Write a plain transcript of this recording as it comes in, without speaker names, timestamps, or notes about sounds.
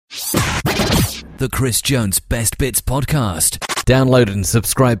The Chris Jones Best Bits Podcast. Download and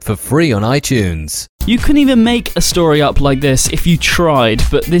subscribe for free on iTunes. You couldn't even make a story up like this if you tried,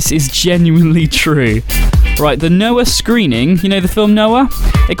 but this is genuinely true. Right, the Noah screening, you know the film Noah?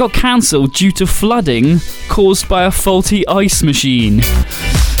 It got cancelled due to flooding caused by a faulty ice machine.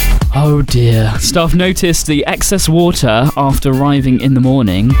 Oh dear. Staff noticed the excess water after arriving in the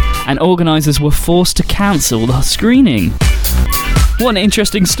morning, and organisers were forced to cancel the screening. What an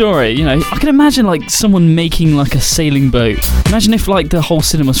interesting story, you know. I can imagine, like, someone making, like, a sailing boat. Imagine if, like, the whole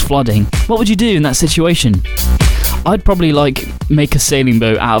cinema's flooding. What would you do in that situation? I'd probably, like, make a sailing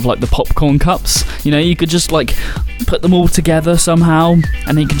boat out of, like, the popcorn cups. You know, you could just, like, put them all together somehow, and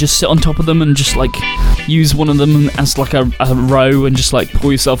then you can just sit on top of them and just, like, use one of them as, like, a row and just, like,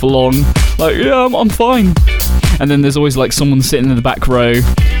 pull yourself along. Like, yeah, I'm fine. And then there's always, like, someone sitting in the back row.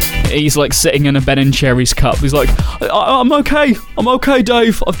 He's like sitting in a Ben & Jerry's cup. He's like, I'm okay,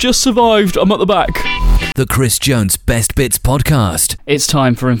 Dave. I've just survived. I'm at the back. The Chris Jones Best Bits Podcast. It's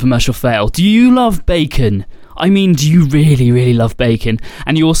time for Infomercial Fail. Do you love bacon? I mean, do you really, really love bacon?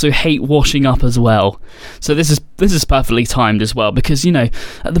 And you also hate washing up as well. So this is perfectly timed as well, because, you know,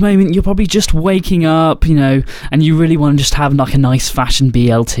 at the moment you're probably just waking up, you know, and you really want to just have like a nice fashion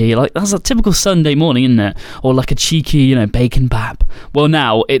BLT. Like, that's a typical Sunday morning, isn't it? Or like a cheeky, you know, bacon bap. Well,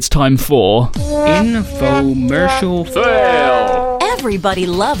 now it's time for Infomercial Fail. Everybody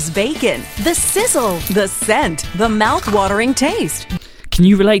loves bacon. The sizzle, the scent, the mouth-watering taste. Can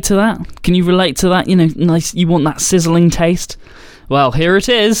you relate to that? Can you relate to that? You know, nice, you want that sizzling taste? Well, here it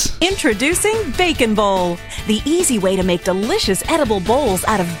is. Introducing Bacon Bowl, the easy way to make delicious edible bowls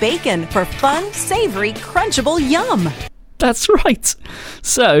out of bacon for fun, savory, crunchable yum. That's right.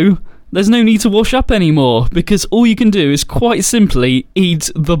 So, there's no need to wash up anymore, because all you can do is quite simply eat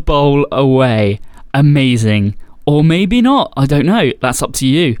the bowl away. Amazing. Or maybe not, I don't know, that's up to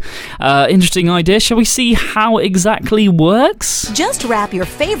you. Interesting idea, shall we see how it exactly works? Just wrap your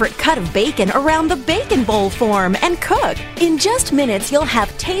favorite cut of bacon around the bacon bowl form and cook. In just minutes, you'll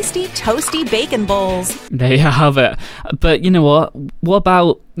have tasty, toasty bacon bowls. There you have it. But you know what? What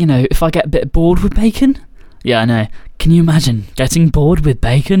about, you know, if I get a bit bored with bacon? Yeah, I know. Can you imagine getting bored with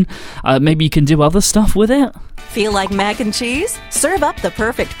bacon? Maybe you can do other stuff with it? Feel like mac and cheese? Serve up the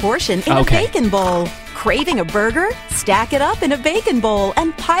perfect portion in a bacon bowl. Craving a burger? Stack it up in a bacon bowl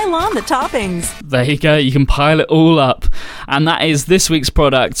and pile on the toppings. There you go, you can pile it all up. And that is this week's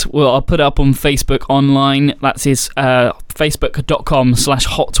product. Well, I'll put it up on Facebook online. That's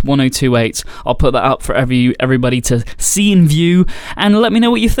facebook.com/hot1028. I'll put that up for everybody to see and view. And let me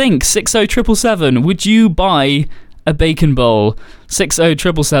know what you think. 60777, would you buy a bacon bowl?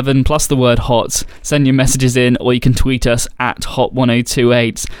 60777 plus the word hot. Send your messages in, or you can tweet us at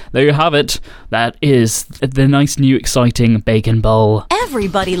hot1028. There you have it. That is the nice new exciting bacon bowl.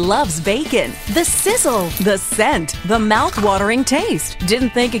 Everybody loves bacon. The sizzle, the scent, the mouth-watering taste. Didn't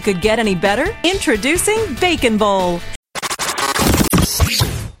think it could get any better? Introducing Bacon Bowl.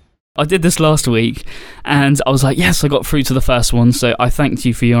 I did this last week, and I was like, yes, I got through to the first one, so I thanked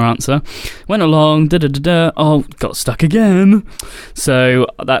you for your answer. Went along, got stuck again. So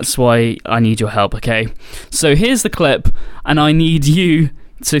that's why I need your help, okay? So here's the clip, and I need you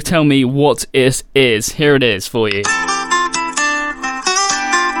to tell me what it is. Here it is for you.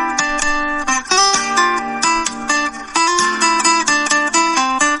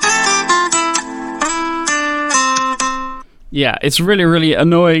 Yeah, it's really, really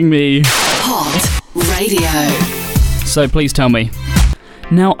annoying me. Hot Radio. So please tell me.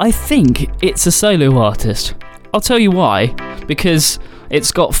 Now, I think it's a solo artist. I'll tell you why. Because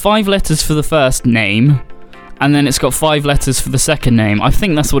it's got 5 letters for the first name, and then it's got 5 letters for the second name. I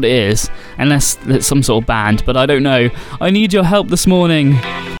think that's what it is. Unless it's some sort of band, but I don't know. I need your help this morning.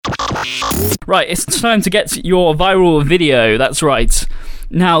 Right, it's time to get to your viral video. That's right.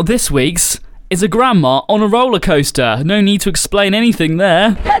 Now, this week's is a grandma on a roller coaster. No need to explain anything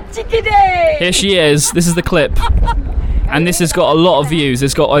there. Here she is. This is the clip. And this has got a lot of views.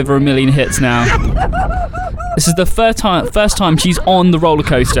 It's got over 1 million hits now. This is the first time she's on the roller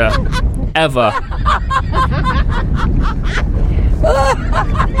coaster. Ever.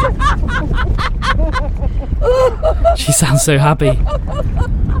 She sounds so happy.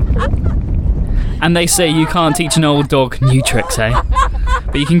 And they say you can't teach an old dog new tricks, eh?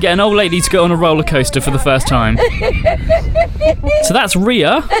 But you can get an old lady to go on a roller coaster for the first time. So that's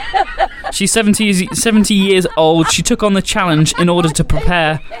Ria. She's 70 years old. She took on the challenge in order to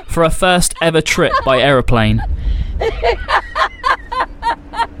prepare for her first ever trip by aeroplane.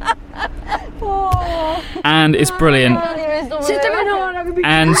 And it's brilliant.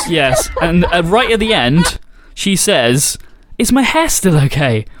 And yes, and right at the end, she says, is my hair still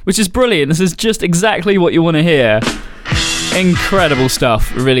okay? Which is brilliant. This is just exactly what you want to hear. Incredible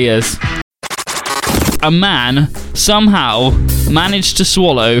stuff, it really is. A man somehow managed to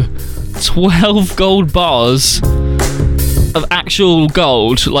swallow 12 gold bars of actual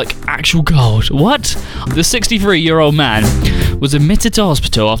gold. Like, actual gold. What? The 63-year-old man was admitted to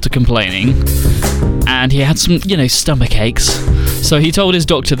hospital after complaining, and he had some, stomach aches. So he told his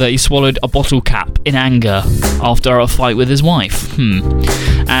doctor that he swallowed a bottle cap in anger after a fight with his wife.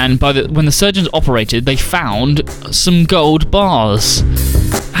 And when the surgeons operated, they found some gold bars.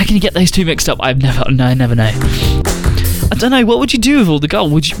 How can you get those two mixed up? I never know. I don't know. What would you do with all the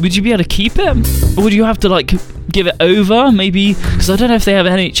gold? Would you be able to keep it, or would you have to give it over? Maybe, because I don't know if they have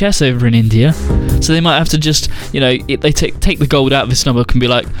NHS over in India, so they might have to just they take the gold out of his stomach and be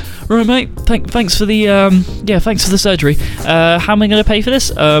like, right, mate, thanks for the thanks for the surgery. How am I going to pay for this?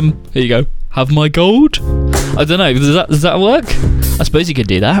 Here you go. Have my gold. I don't know. Does that work? I suppose he could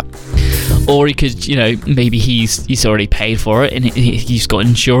do that. Or he could, maybe he's already paid for it and he's got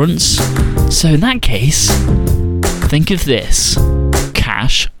insurance. So in that case, think of this.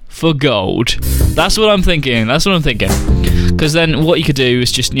 Cash for gold. That's what I'm thinking. Because then what you could do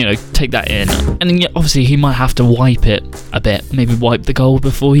is just, take that in. And then obviously he might have to wipe it a bit. Maybe wipe the gold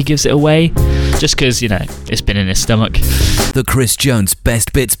before he gives it away. Just because, it's been in his stomach. The Chris Jones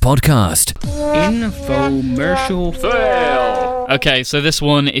Best Bits Podcast. Infomercial fail. Okay, so this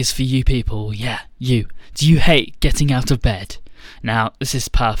one is for you people. Yeah, you. Do you hate getting out of bed? Now, this is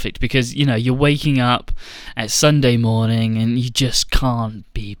perfect because, you're waking up at Sunday morning and you just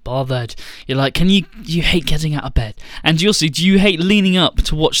can't be bothered. You're like, you hate getting out of bed? And also, do you hate leaning up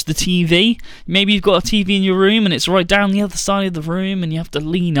to watch the TV? Maybe you've got a TV in your room and it's right down the other side of the room and you have to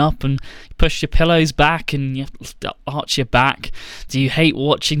lean up and push your pillows back and you have to arch your back. Do you hate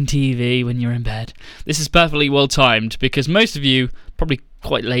watching TV when you're in bed? This is perfectly well timed because most of you probably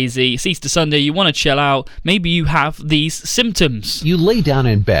quite lazy. It's Easter Sunday, you want to chill out. Maybe you have these symptoms. You lay down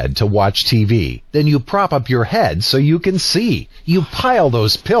in bed to watch TV. Then you prop up your head so you can see. You pile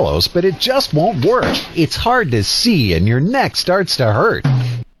those pillows, but it just won't work. It's hard to see and your neck starts to hurt.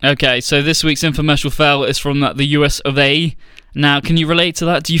 Okay, so this week's infomercial fail is from the US of A. Now, can you relate to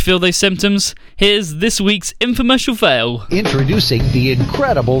that? Do you feel those symptoms? Here's this week's infomercial fail. Introducing the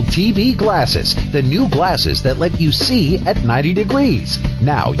incredible TV glasses, the new glasses that let you see at 90 degrees.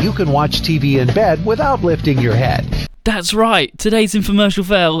 Now you can watch TV in bed without lifting your head. That's right. Today's infomercial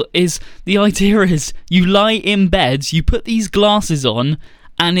fail is, the idea is you lie in bed, you put these glasses on,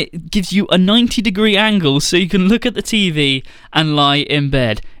 and it gives you a 90-degree angle so you can look at the TV and lie in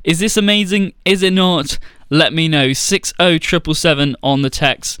bed. Is this amazing? Is it not? Let me know. 60777 on the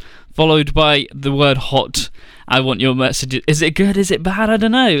text, followed by the word hot. I want your message. Is it good? Is it bad? I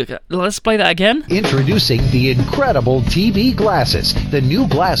don't know. Let's play that again. Introducing the incredible TV glasses, the new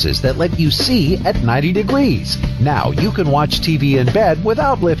glasses that let you see at 90 degrees. Now you can watch TV in bed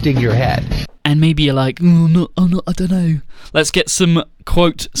without lifting your head. And maybe you're like, I don't know. Let's get some,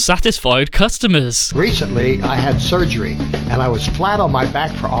 quote, satisfied customers. Recently, I had surgery, and I was flat on my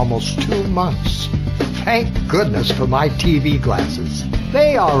back for almost 2 months. Thank goodness for my TV glasses.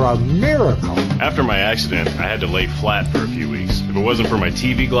 They are a miracle. After my accident, I had to lay flat for a few weeks. If it wasn't for my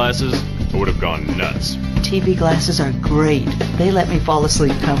TV glasses, I would have gone nuts. TV glasses are great. They let me fall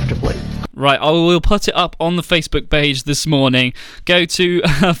asleep comfortably. Right, I will put it up on the Facebook page this morning. Go to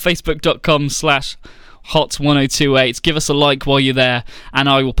facebook.com/hot1028. Give us a like while you're there, and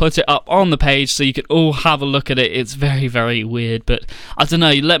I will put it up on the page so you can all have a look at it. It's very, very weird, but I don't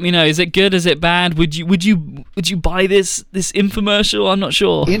know. Let me know. Is it good? Is it bad? Would you buy this infomercial? I'm not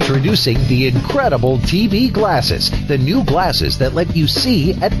sure. Introducing the incredible TV glasses, the new glasses that let you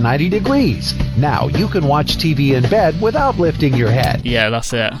see at 90 degrees. Now you can watch TV in bed without lifting your head. Yeah,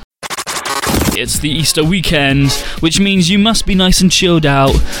 that's it. It's the Easter weekend, which means you must be nice and chilled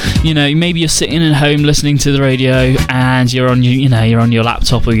out. Maybe you're sitting at home listening to the radio and you're on your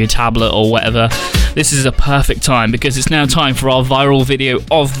laptop or your tablet or whatever. This is a perfect time because it's now time for our viral video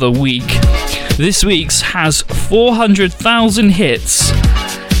of the week. This week's has 400,000 hits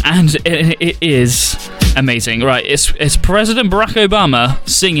and it is amazing. Right, it's President Barack Obama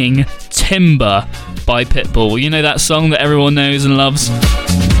singing Timber by Pitbull. You know that song that everyone knows and loves?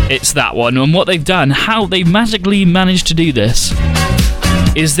 It's that one. And what they've done, how they've magically managed to do this,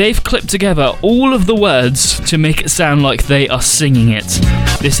 is they've clipped together all of the words to make it sound like they are singing it.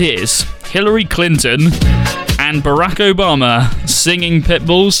 This is Hillary Clinton and Barack Obama singing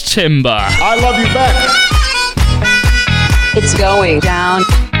Pitbull's Timber. I love you back. It's going down.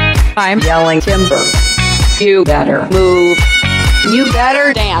 I'm yelling timber. You better move. You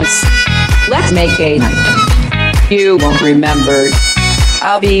better dance. Let's make a night you won't remember.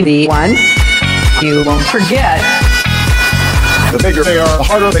 I'll be the one you won't forget. The bigger they are, the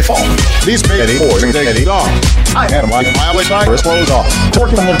harder they fall. These big boys and big dogs. I had them like Miley Cyrus clothes off.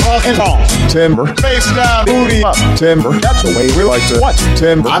 Twerking on the cross and balls. Timber, face down, booty up. Timber, that's the way we like to watch.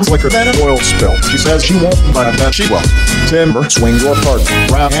 Timber, I'm slicker than an oil spill. She says she won't, but I bet she will. Timber, swing your partner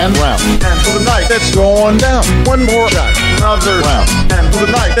round and round. And for the night that's going down. One more shot, another round. And for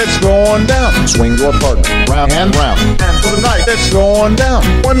the night that's going down. Swing your partner round and round. And for the night that's going down.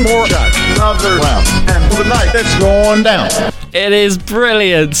 One more shot, another round. And for the night that's going down. It is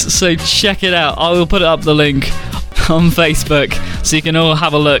brilliant, so check it out. I will put up the link on Facebook so you can all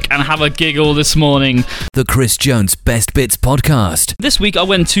have a look and have a giggle this morning. The Chris Jones Best Bits Podcast. This week I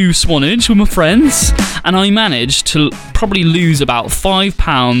went to Swanage with my friends and I managed to probably lose about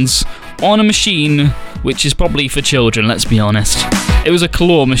 £5 on a machine which is probably for children, let's be honest. It was a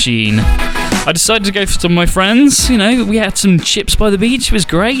claw machine. I decided to go for some of my friends. You know, we had some chips by the beach. It was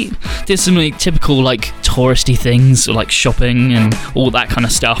great. Did some like typical like touristy things, like shopping and all that kind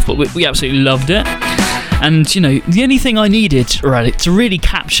of stuff. But we absolutely loved it. And you know, the only thing I needed, right, to really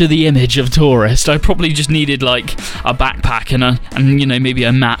capture the image of tourist, I probably just needed like a backpack and you know, maybe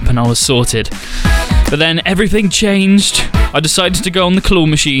a map, and I was sorted. But then everything changed. I decided to go on the claw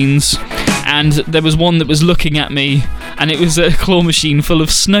machines, and there was one that was looking at me, and it was a claw machine full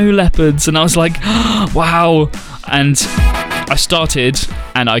of snow leopards, and I was like, oh, wow. And I started,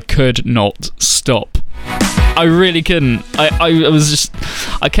 and I could not stop. I really couldn't.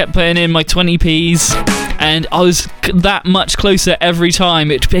 I kept putting in my 20p's, and I was that much closer every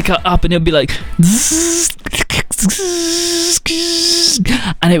time. It'd pick up, and it'd be like,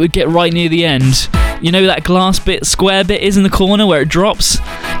 and it would get right near the end. You know that glass bit, square bit is in the corner where it drops?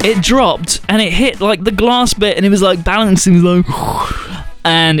 It dropped, and it hit like the glass bit, and it was like balancing, like,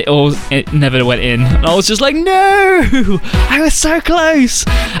 and it never went in. And I was just like, no! I was so close!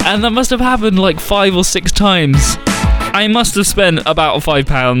 And that must have happened like 5 or 6 times. I must have spent about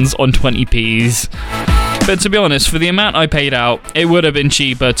 £5 on 20p's. But to be honest, for the amount I paid out, it would have been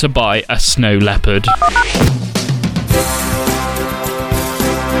cheaper to buy a snow leopard.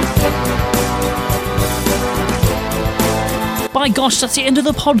 My gosh, that's the end of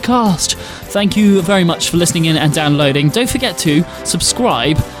the podcast. Thank you very much for listening in and downloading. Don't forget to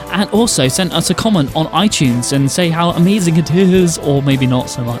subscribe and also send us a comment on iTunes and say how amazing it is, or maybe not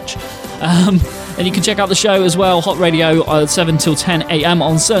so much. And you can check out the show as well, Hot Radio, 7 till 10 a.m.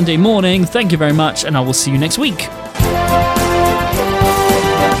 on Sunday morning. Thank you very much, and I will see you next week.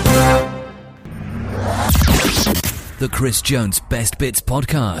 The Chris Jones Best Bits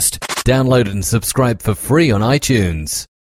Podcast. Download and subscribe for free on iTunes.